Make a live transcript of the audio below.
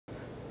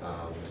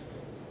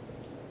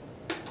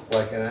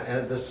like,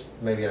 and this,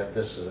 maybe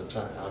this is a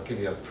time, I'll give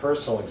you a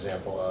personal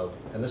example of,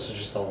 and this was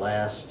just the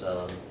last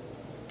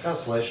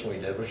Constellation we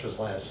did, which was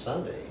last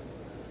Sunday.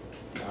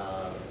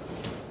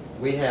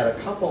 We had a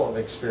couple of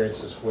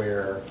experiences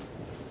where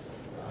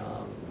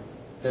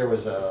there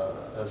was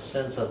a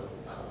sense of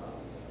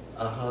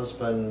a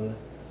husband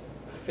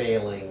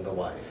failing the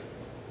wife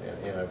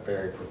in a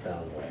very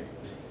profound way,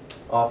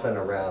 often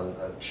around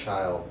a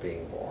child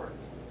being born.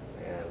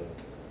 And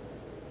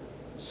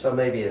so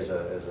maybe as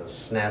a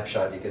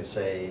snapshot, you could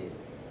say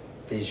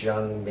these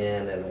young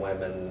men and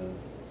women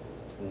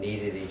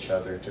needed each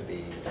other to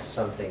be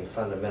something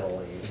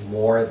fundamentally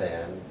more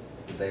than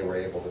they were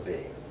able to be.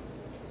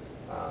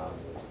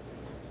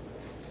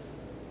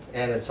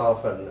 And it's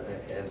often,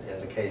 in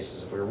the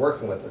cases we're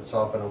working with, it's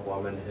often a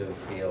woman who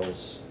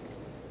feels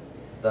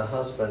the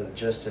husband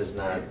just is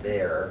not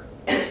there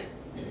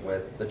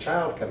with the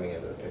child coming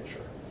into the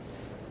picture.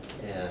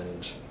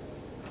 And,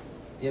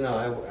 you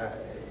know,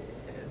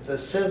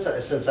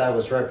 since I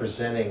was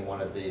representing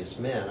one of these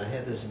men, I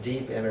had this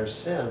deep inner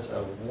sense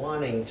of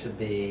wanting to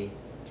be,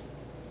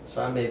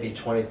 so I may be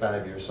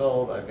 25 years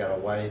old, I've got a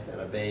wife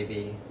and a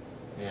baby,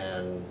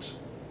 and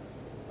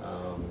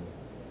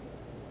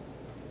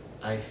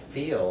I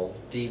feel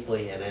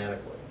deeply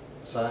inadequate.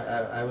 So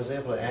I was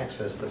able to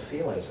access the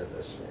feelings of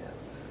this man.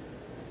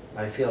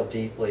 I feel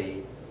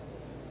deeply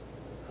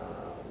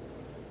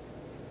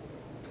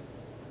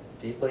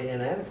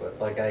inadequate.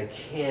 Like I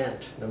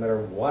can't, no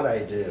matter what I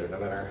do, no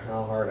matter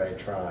how hard I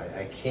try,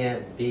 I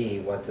can't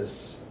be what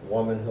this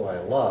woman who I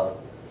love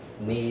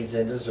needs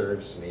and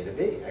deserves me to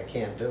be. I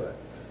can't do it.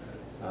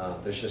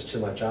 There's just too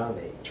much on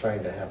me,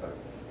 trying to have a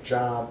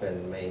job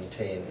and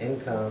maintain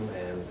income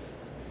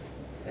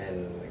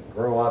and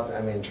grow up.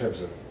 I mean, in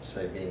terms of,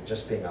 say,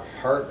 just being a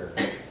partner,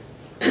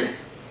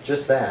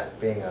 just that,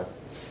 being a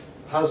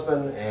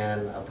husband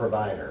and a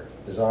provider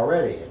is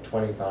already at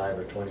 25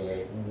 or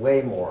 28,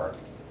 way more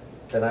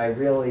than I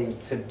really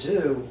could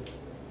do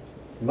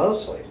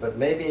mostly, but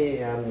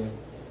maybe I'm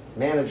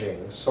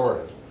managing, sort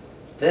of.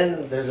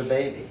 Then there's a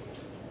baby,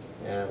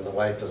 and the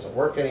wife doesn't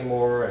work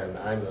anymore, and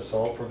I'm the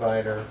sole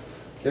provider.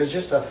 There's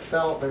just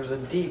there's a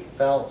deep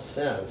felt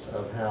sense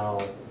of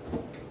how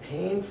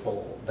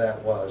painful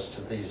that was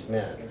to these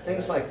men.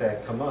 Things like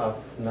that come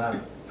up not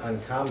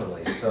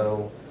uncommonly.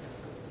 So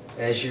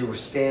as you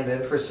stand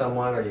in for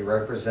someone or you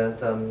represent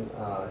them,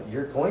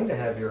 you're going to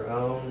have your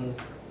own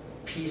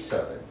piece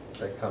of it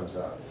that comes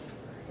up,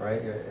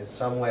 right? In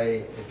some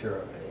way,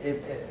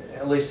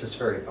 at least it's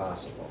very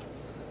possible.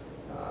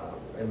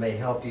 It may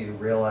help you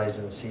realize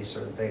and see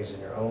certain things in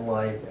your own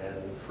life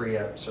and free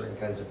up certain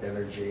kinds of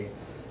energy.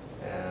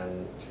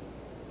 And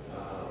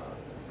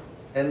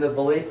the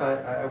belief,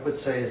 I would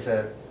say, is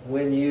that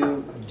when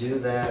you do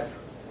that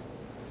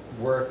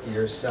work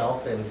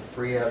yourself and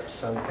free up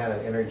some kind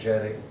of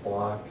energetic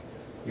block,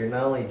 you're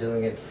not only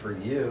doing it for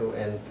you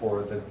and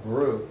for the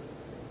group,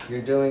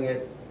 you're doing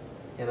it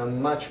in a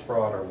much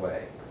broader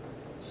way.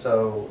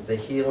 So the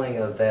healing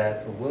of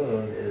that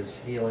wound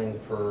is healing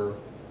for,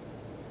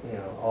 you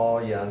know,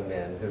 all young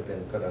men who've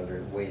been put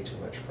under way too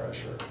much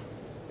pressure,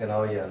 and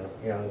all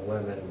young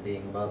women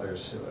being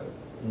mothers who have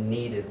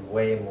needed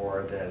way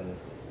more than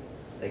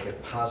they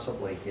could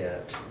possibly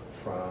get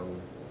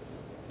from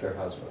their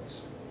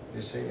husbands.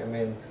 You see, I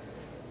mean,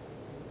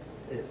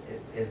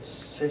 it's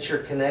since you're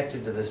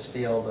connected to this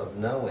field of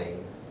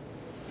knowing,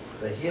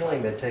 the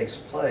healing that takes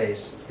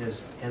place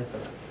is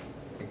infinite.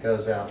 It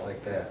goes out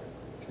like that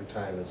through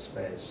time and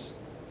space.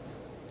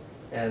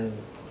 And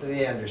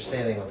the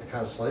understanding with the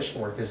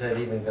constellation work is that it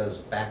even goes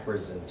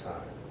backwards in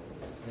time.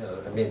 You know,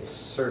 I mean,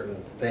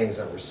 certain things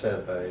that were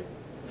said by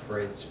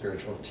great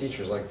spiritual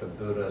teachers, like the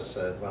Buddha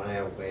said, when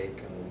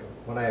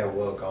I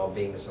awoke, all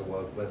beings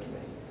awoke with me.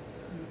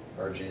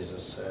 Or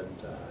Jesus said,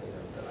 you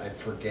know, that I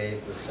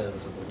forgave the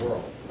sins of the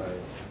world.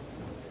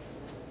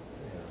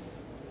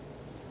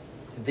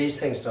 These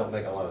things don't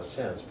make a lot of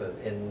sense, but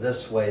in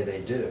this way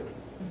they do.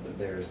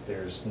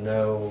 There's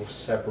no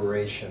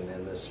separation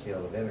in this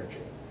field of energy.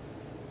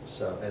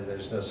 So, and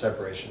there's no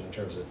separation in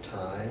terms of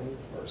time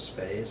or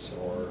space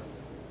or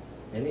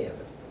any of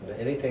it.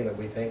 Anything that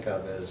we think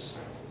of as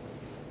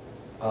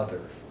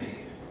other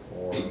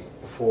or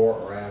before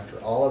or after,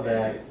 all of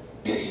that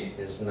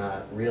is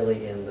not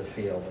really in the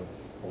field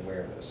of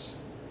awareness.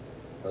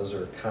 Those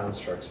are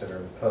constructs that are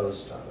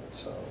imposed on it.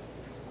 So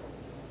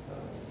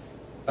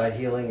by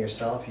healing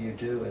yourself, you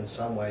do in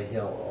some way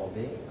heal all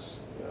beings.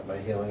 You know, by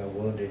healing a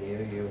wound in you,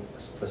 you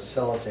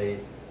facilitate,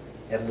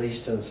 at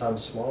least in some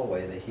small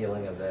way, the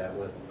healing of that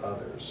with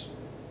others.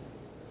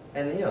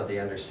 And you know, the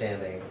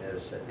understanding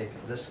is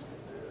that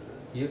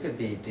you could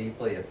be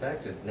deeply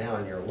affected now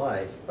in your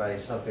life by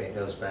something that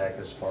goes back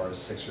as far as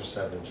 6 or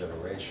 7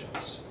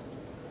 generations.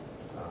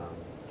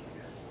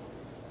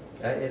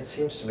 It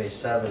seems to me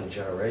 7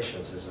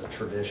 generations is a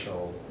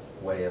traditional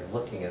way of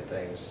looking at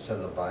things. It's in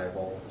the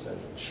Bible, it's in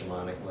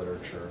shamanic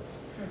literature.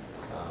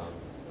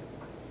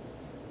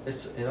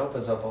 It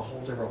opens up a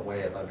whole different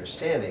way of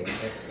understanding.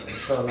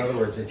 So in other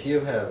words, if you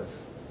have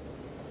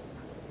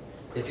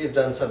if you've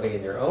done something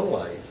in your own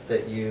life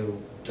that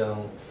you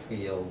don't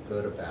feel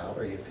good about,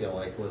 or you feel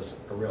like was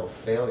a real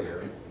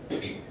failure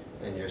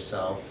in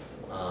yourself,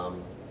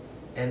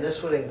 and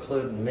this would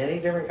include many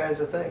different kinds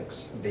of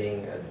things,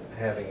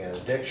 having an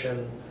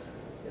addiction,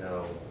 you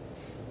know,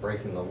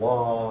 breaking the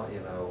law, you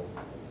know,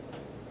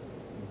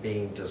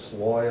 being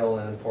disloyal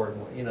and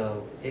important, you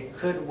know, it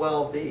could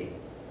well be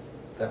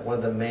that one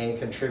of the main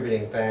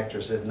contributing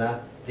factors, if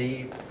not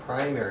the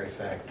primary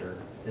factor,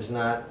 is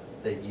not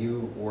that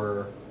you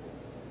were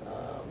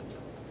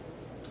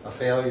a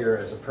failure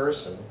as a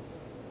person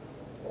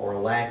or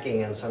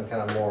lacking in some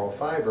kind of moral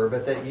fiber,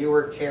 but that you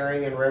were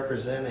carrying and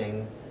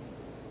representing,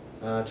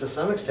 to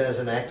some extent as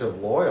an act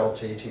of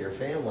loyalty to your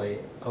family,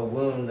 a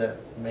wound that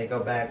may go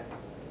back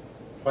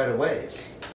quite a ways.